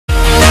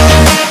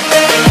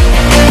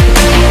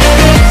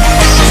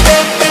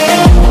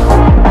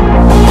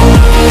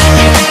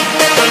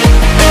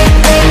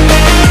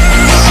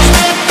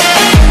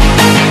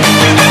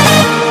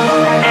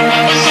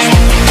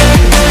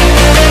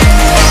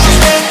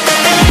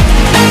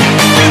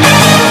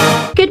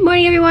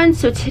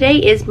So today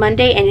is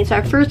Monday and it's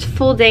our first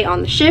full day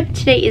on the ship.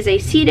 Today is a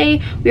sea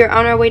day. We are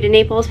on our way to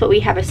Naples, but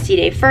we have a sea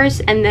day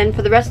first, and then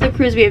for the rest of the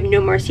cruise we have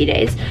no more sea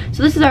days.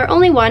 So this is our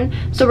only one,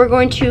 so we're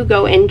going to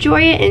go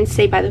enjoy it and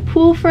stay by the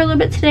pool for a little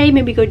bit today,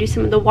 maybe go do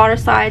some of the water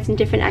slides and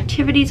different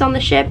activities on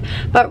the ship.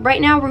 But right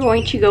now we're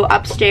going to go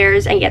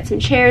upstairs and get some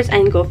chairs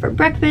and go for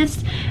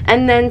breakfast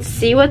and then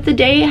see what the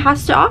day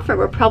has to offer.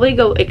 We'll probably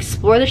go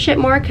explore the ship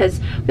more because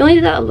we only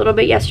did that a little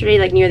bit yesterday,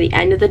 like near the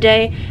end of the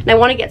day, and I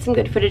want to get some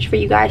good footage for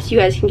you guys so you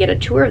guys can get a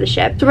tour of the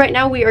ship. So right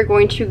now we are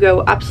going to go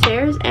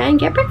upstairs and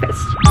get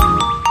breakfast.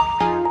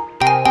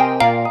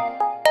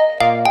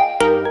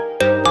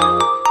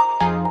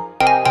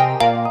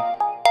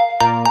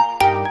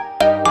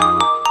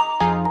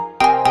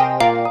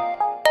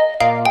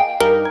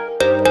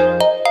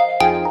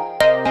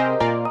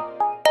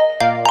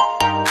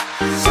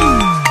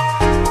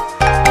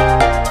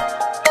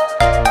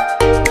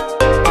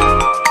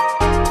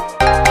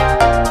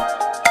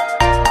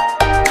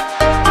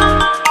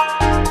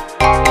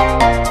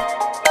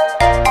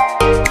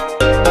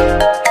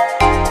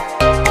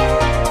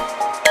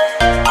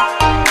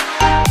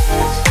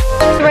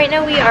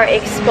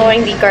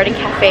 Exploring the garden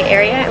cafe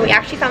area, and we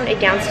actually found a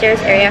downstairs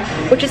area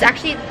which is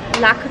actually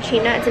La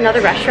Cucina. It's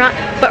another restaurant,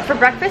 but for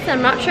breakfast, and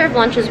I'm not sure if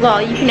lunch as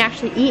well, you can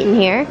actually eat in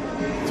here.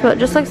 So it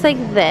just looks like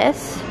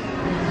this,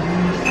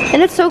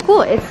 and it's so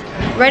cool. It's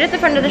right at the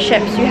front of the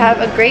ship, so you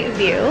have a great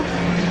view.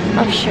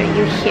 I'll show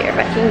you here if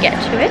I can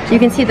get to it. You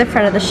can see the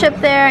front of the ship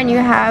there, and you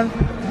have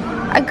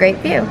a great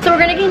view. So we're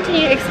gonna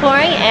continue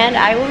exploring and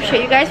I will show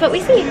you guys what we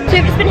see. So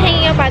we've just been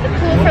hanging out by the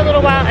pool for a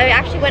little while. I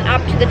actually went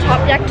up to the top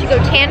deck to go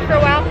tan for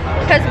a while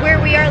because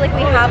where we are, like,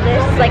 we have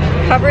this like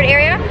covered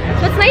area.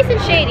 So it's nice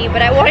and shady,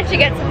 but I wanted to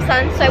get some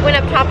sun, so I went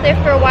up top there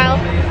for a while.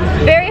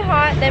 Very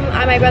hot. Then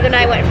my brother and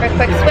I went for a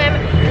quick swim.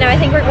 Now I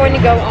think we're going to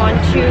go on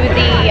to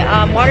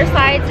the water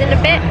slides in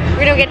a bit.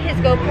 We're gonna get his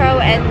GoPro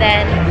and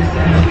then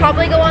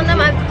probably go on them.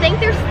 I think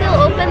they're still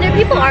open. There are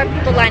people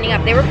lining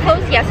up. They were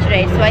closed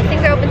yesterday, so I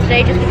think they're open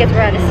today just because we're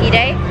at a sea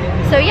day.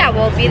 So yeah,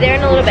 we'll be there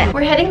in a little bit.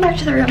 We're heading back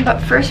to the room, but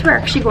first we're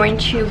actually going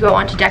to go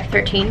on to deck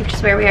 13, which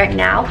is where we are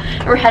now.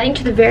 And we're heading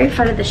to the very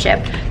front of the ship.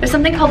 There's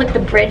something called like the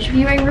bridge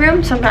viewing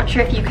room, so I'm not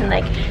sure if you can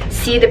like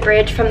see the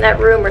bridge from that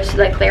room or see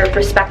like their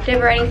perspective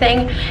or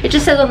anything. It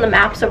just says on the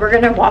map, so we're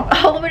gonna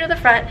walk all the way to the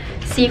front,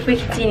 see if we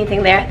can see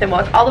anything there, then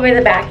walk all the way to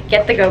the back,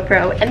 get the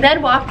GoPro, and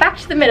then walk back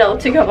to the middle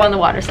to go on the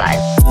water slide.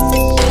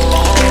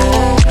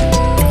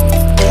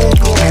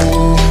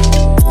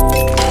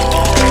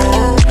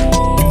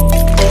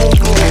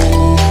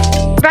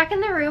 Back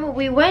in the room,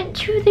 we went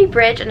to the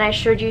bridge and I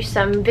showed you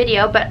some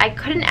video, but I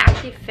couldn't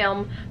actually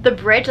film the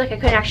bridge. Like, I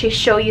couldn't actually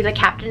show you the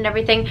captain and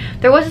everything.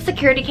 There was a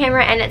security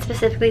camera and it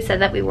specifically said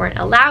that we weren't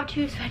allowed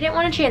to, so I didn't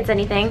want to chance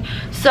anything.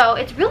 So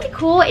it's really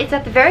cool. It's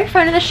at the very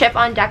front of the ship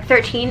on deck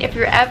 13. If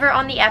you're ever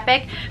on the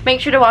Epic, make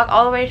sure to walk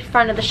all the way to the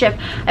front of the ship.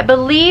 I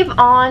believe it's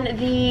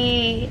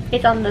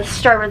on the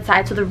starboard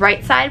side, so the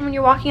right side when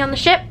you're walking on the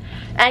ship,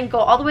 and go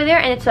all the way there,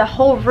 and it's a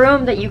whole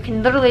room that you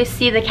can literally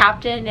see the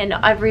captain and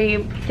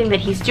everything that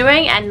he's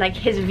doing and like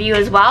his view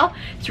as well.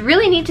 It's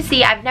really neat to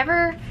see. I've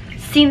never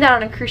seen that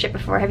on a cruise ship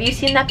before. Have you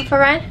seen that before,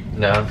 Ryan?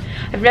 No.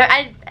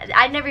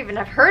 I'd never even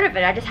have heard of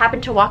it. I just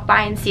happened to walk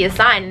by and see a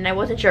sign, and I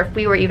wasn't sure if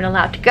we were even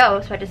allowed to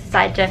go, so I just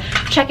decided to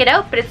check it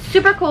out. But it's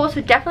super cool,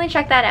 so definitely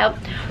check that out.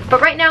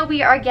 But right now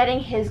we are getting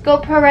his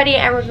GoPro ready,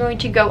 and we're going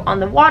to go on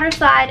the water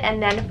side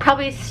and then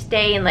probably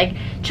stay and like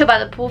chill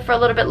by the pool for a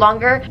little bit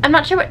longer. I'm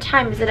not sure what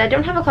time is it. I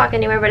don't have a clock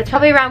anywhere, but it's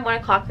probably around 1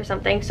 o'clock or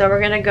something, so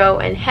we're gonna go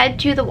and head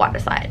to the water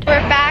slide.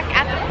 We're back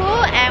at the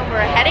pool and we're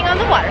heading on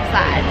the water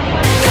slide.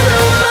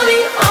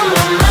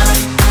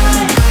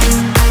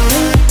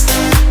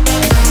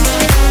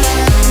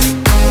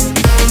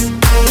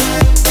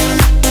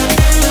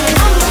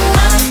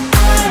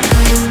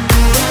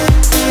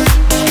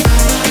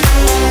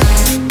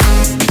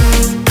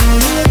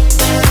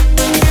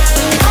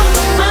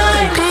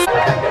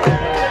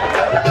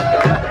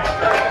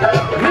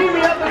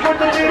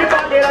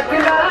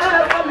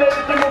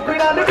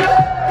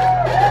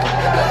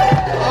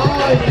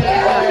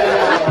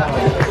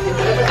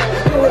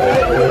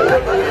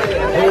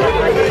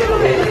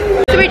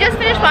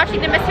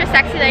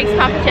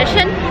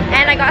 Competition,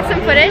 and I got some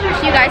footage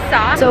which you guys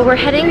saw. So we're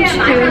heading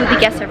to the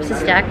guest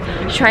services deck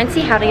to try and see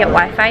how to get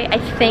Wi-Fi. I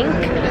think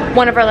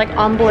one of our like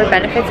onboard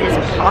benefits is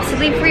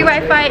possibly free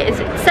Wi-Fi. It's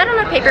set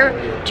on a paper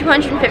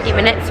 250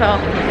 minutes, so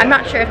I'm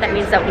not sure if that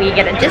means that we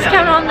get a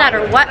discount on that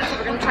or what. So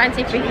we're gonna try and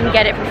see if we can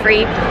get it for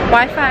free.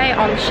 Wi-Fi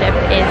on the ship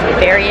is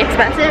very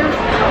expensive,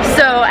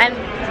 so, and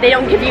they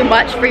don't give you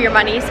much for your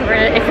money, so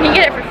if we can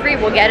get it for free,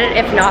 we'll get it.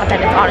 If not,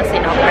 then it's honestly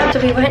not worth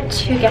it. So we went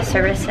to guest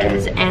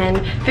services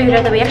and figured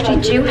out that we actually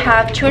do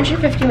have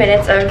 250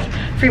 minutes of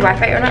free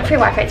Wi-Fi, or not free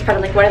Wi-Fi, it's part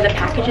of like one of the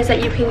packages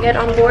that you can get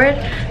on board.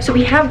 So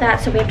we have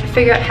that, so we have to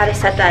figure out how to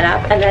set that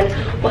up, and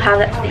then we'll have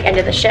that to the end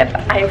of the ship.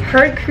 I've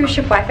heard cruise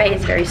ship Wi-Fi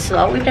is very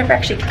slow. We've never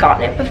actually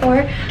gotten it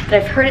before, but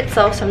I've heard it's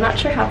slow, so I'm not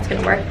sure how it's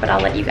gonna work, but I'll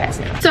let you guys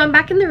know. So I'm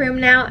back in the room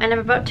now, and I'm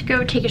about to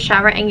go take a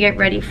shower and get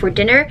ready for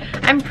dinner.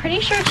 I'm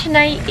pretty sure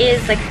tonight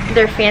is like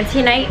their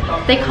fancy night.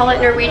 They call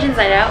it Norwegian's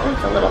Night Out.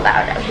 It's a little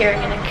loud out here.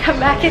 I'm gonna come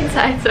back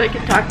inside so I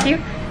can talk to you.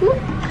 Ooh,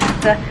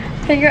 to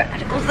figure out how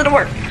to close the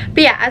door.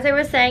 But yeah, as I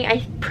was saying,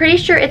 I'm pretty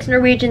sure it's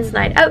Norwegian's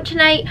Night Out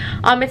tonight.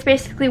 It's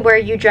basically where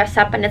you dress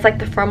up and it's like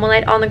the formal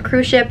night on the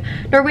cruise ship.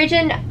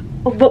 Norwegian,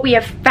 what we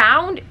have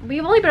found,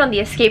 we've only been on the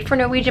Escape for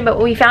Norwegian, but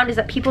what we found is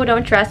that people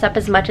don't dress up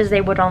as much as they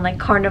would on like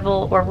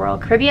Carnival or Royal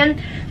Caribbean.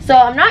 So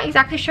I'm not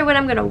exactly sure what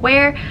I'm gonna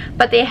wear,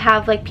 but they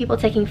have like people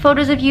taking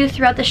photos of you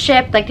throughout the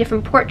ship, like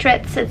different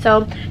portraits, and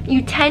so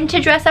you tend to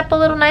dress up a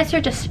little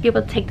nicer just to be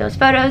able to take those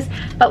photos,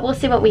 but we'll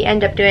see what we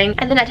end up doing.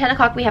 And then at 10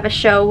 o'clock we have a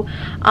show.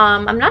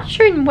 I'm not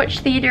sure in which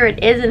theater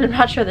it is, and I'm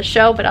not sure the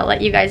show, but I'll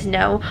let you guys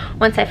know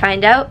once I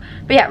find out.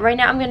 But yeah, right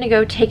now I'm gonna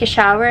go take a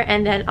shower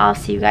and then I'll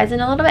see you guys in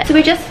a little bit. So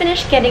we just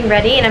finished getting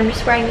ready and I'm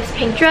just wearing this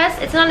pink dress.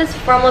 It's not as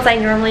formal as I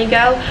normally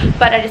go,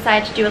 but I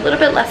decided to do a little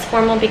bit less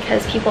formal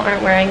because people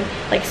aren't wearing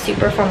like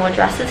super formal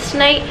dresses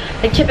tonight.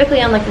 Like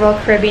typically on like Royal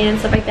Caribbean and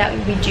stuff like that,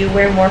 we do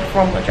wear more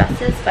formal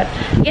dresses, but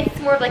I guess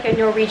it's more of like a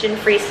Norwegian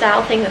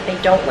freestyle thing that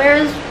they don't wear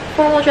as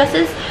formal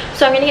dresses.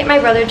 So I'm gonna get my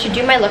brother to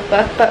do my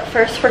lookbook, but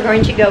first we're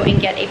going to go and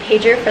get a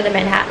pager for the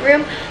Manhattan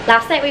room.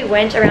 Last night we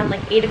went around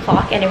like 8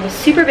 o'clock and it was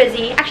super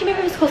busy. Actually,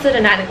 maybe it was closer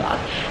to 9 o'clock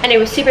and it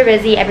was super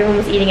busy. Everyone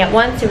was eating at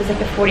once. It was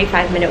like a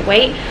 45-minute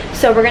wait.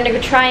 So we're gonna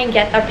go try and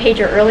get our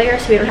pager earlier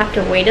so we don't have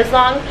to wait as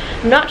long.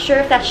 I'm not sure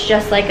if that's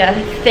just like a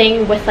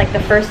thing with like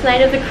the first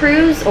night of the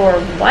cruise or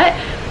what,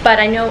 but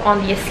I know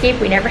on the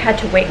Escape we never had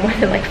to wait more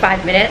than like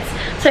 5 minutes.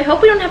 So I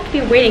hope we don't have to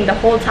be waiting the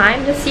whole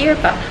time this year,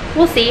 but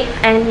we'll see.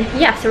 And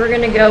yeah, so we're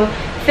gonna go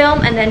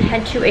film and then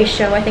head to a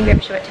show. I think we have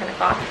a show at 10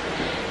 o'clock.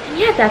 And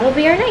yeah, that'll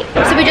be our night.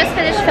 So we just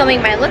finished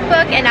filming my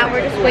lookbook and now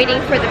we're just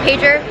waiting for the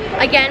pager.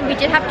 Again, we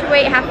did have to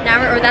wait half an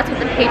hour, or that's what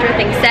the pager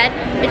thing said.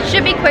 It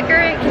should be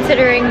quicker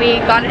considering we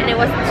got it and it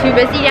wasn't too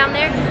busy down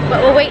there,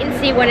 but we'll wait and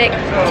see when it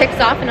ticks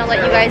off and I'll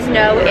let you guys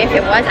know if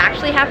it was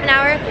actually half an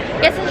hour. I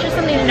guess it's just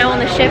something to know on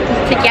the ship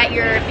to get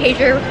your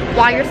pager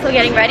while you're still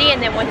getting ready,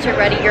 and then once you're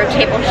ready, your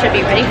table should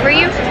be ready for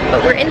you.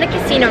 But we're in the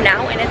casino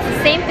now and it's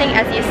the same thing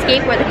as the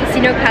Escape where the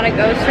casino kind of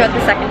goes throughout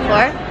the second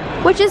floor,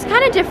 which is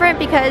kind of different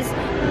because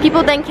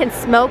people then can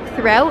smoke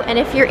throughout. And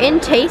if you're in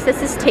Taste,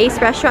 this is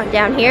Taste restaurant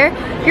down here,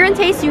 if you're in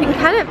Taste you can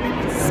kind of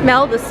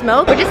smell the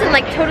smoke, which isn't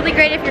like totally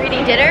great if you're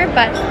eating dinner,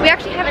 but we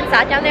actually haven't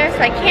sat down there so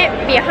I can't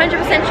be 100%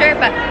 sure,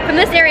 but from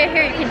this area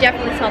here you can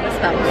definitely smell the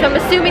smoke, so I'm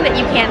assuming that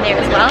you can there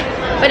as well.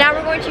 But now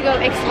we're going to go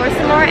explore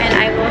some more and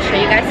I will show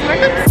you guys some more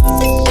clips.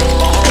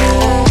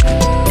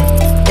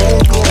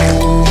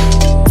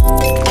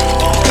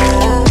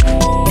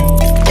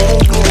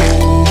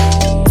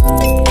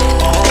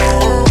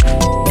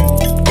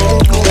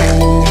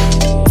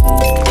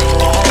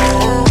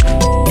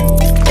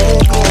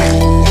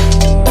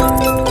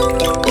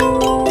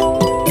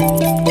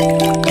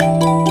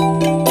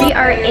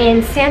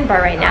 In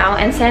Sandbar right now,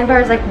 and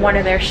Sandbar is like one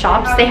of their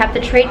shops. They have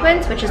the trade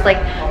winds, which is like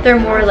they're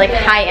more like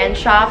high-end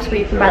shops where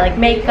you can buy like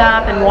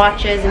makeup and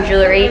watches and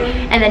jewelry,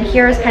 and then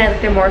here is kind of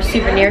like their more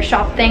souvenir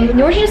shop thing.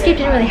 Norwegian Escape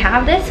didn't really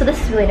have this, so this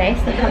is really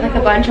nice. They have like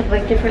a bunch of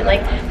like different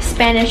like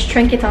Spanish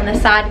trinkets on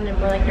this side and then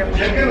more like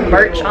Norwegian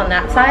merch on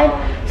that side.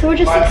 So we're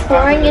just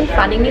exploring and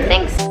finding new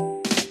things.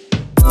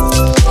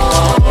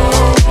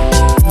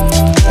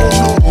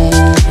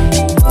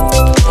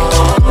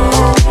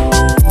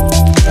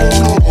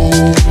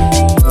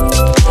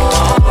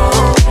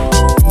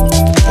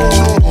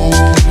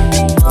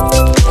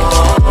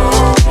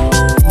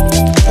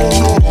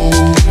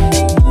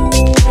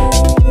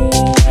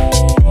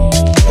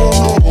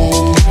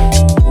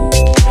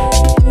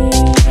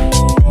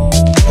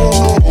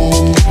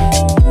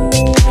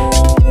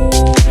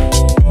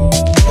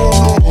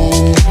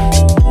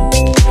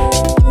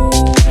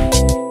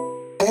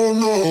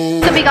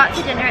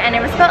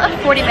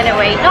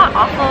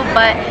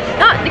 But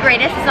not the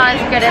greatest. It's not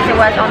as good as it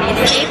was on the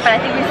Escape, but I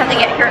think we just have to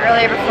get here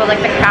earlier before like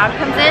the crowd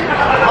comes in.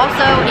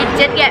 Also, it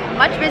did get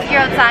much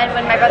busier outside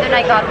when my brother and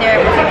I got there.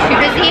 It wasn't too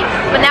busy,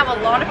 but now a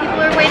lot of people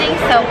are waiting,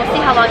 so we'll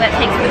see how long that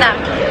takes for them.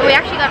 But we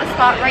actually got a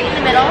spot right in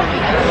the middle.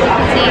 You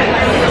can see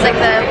it's like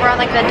we're on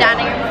like the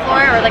dining room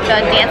floor or like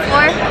the dance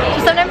floor.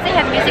 So sometimes they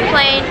have music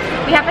playing.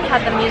 We haven't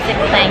had the music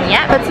playing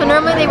yet, but so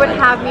normally they would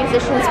have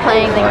musicians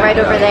playing like right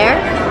over there,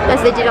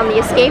 as they did on the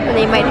Escape, and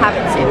they might have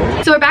it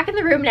soon. So we're back in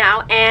the room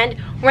now, and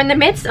we're in the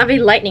midst of a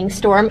lightning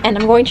storm, and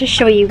I'm going to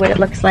show you what it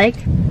looks like.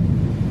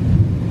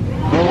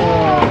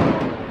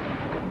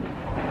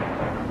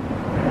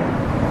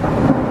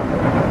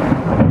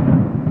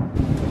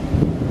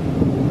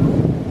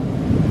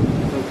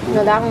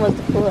 No, that one was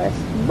the coolest.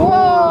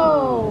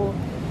 Whoa!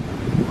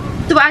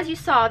 So as you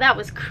saw, that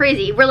was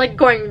crazy. We're like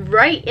going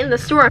right in the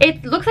storm.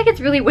 It looks like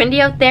it's really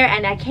windy out there,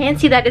 and I can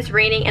see that it's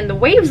raining, and the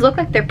waves look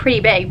like they're pretty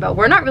big, but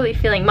we're not really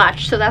feeling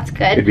much, so that's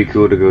good. It'd be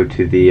cool to go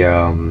to the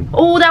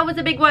oh, that was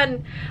a big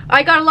one.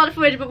 I got a lot of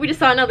footage, but we just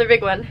saw another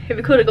big one. It'd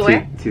be cool to go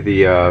where? To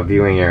the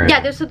viewing area. Yeah,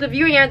 there's the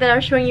viewing area that I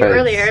was showing you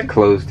earlier. It's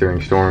closed during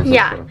storms.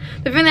 Yeah,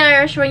 the viewing that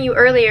I was showing you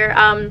earlier,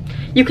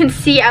 you can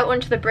see out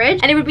onto the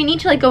bridge, and it would be neat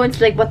to like go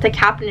into like what the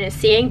captain is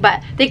seeing,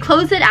 but they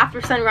close it after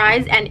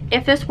sunrise, and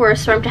if this were a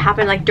storm to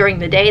happen like during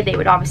the day, they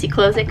would obviously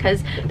close it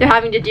because they're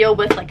having to deal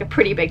with like a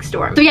pretty big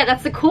storm. So yeah,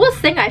 that's the coolest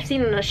thing I've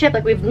seen on a ship.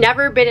 Like, we've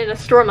never been in a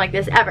storm like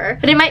this ever.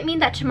 But it might mean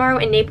that tomorrow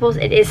in Naples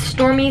it is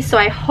stormy, so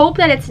I hope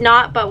that it's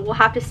not, but we'll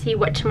have to see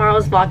what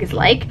tomorrow's vlog is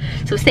like.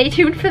 So stay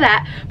tuned for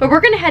that. But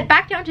we're gonna head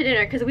back down to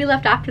dinner because we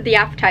left after the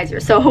appetizer,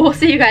 so we'll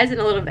see you guys in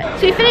a little bit.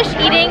 So we finished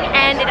eating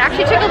and it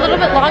actually took a little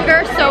bit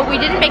longer, so we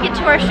didn't make it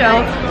to our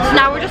show. So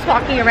now we're just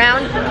walking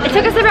around. It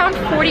took us around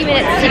 40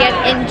 minutes to get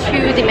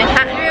into the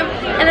Manhattan room,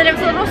 and then it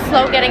was a little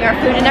slow getting our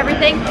food and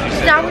everything.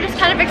 So now we're just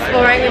kind of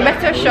exploring. We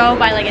missed our show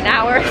by like an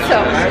hour,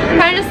 so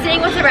kind of just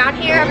seeing what's around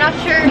here. I'm not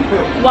sure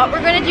what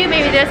we're gonna do.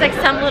 Maybe there's like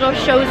some little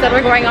shows that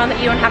are going on that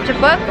you don't have to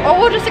book, or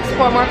we'll just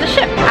explore more of the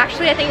ship.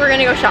 Actually, I think we're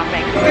gonna go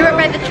shopping. We were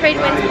by the Trade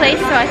Winds place,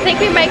 so I think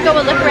we might go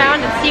and look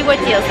around and see what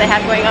deals they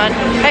have going on.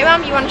 Right,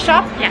 Mom? You want to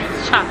shop? Yes,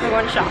 shop. We're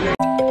going to shop.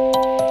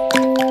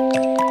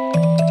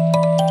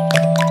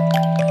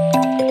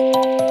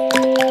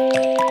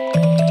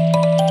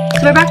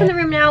 So we're back in the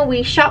room now.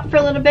 We shopped for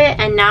a little bit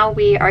and now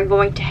we are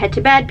going to head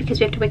to bed because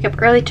we have to wake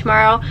up early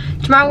tomorrow.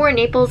 Tomorrow we're in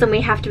Naples and we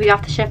have to be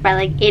off the ship by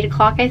like 8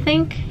 o'clock, I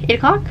think. 8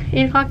 o'clock?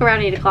 8 o'clock?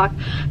 Around 8 o'clock.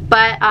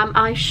 But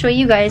I'll show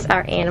you guys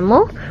our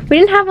animal. We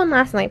didn't have one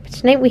last night, but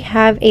tonight we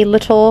have a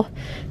little,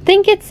 I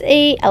think it's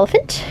a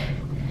elephant.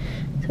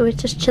 So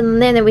it's just chilling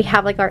there, and then we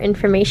have like our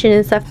information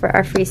and stuff for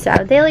our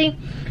freestyle daily.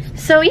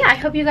 So yeah, I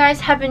hope you guys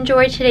have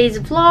enjoyed today's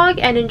vlog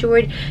and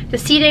enjoyed the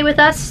sea day with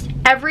us.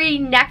 Every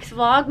next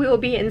vlog we will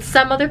be in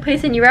some other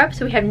place in Europe,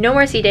 so we have no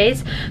more sea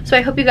days. So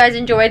I hope you guys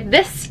enjoyed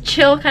this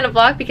chill kind of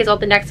vlog because all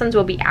the next ones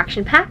will be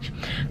action-packed.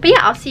 But yeah,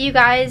 I'll see you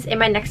guys in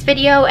my next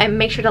video, and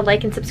make sure to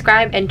like and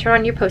subscribe and turn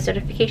on your post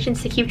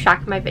notifications to keep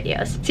track of my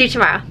videos. See you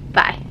tomorrow.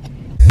 Bye.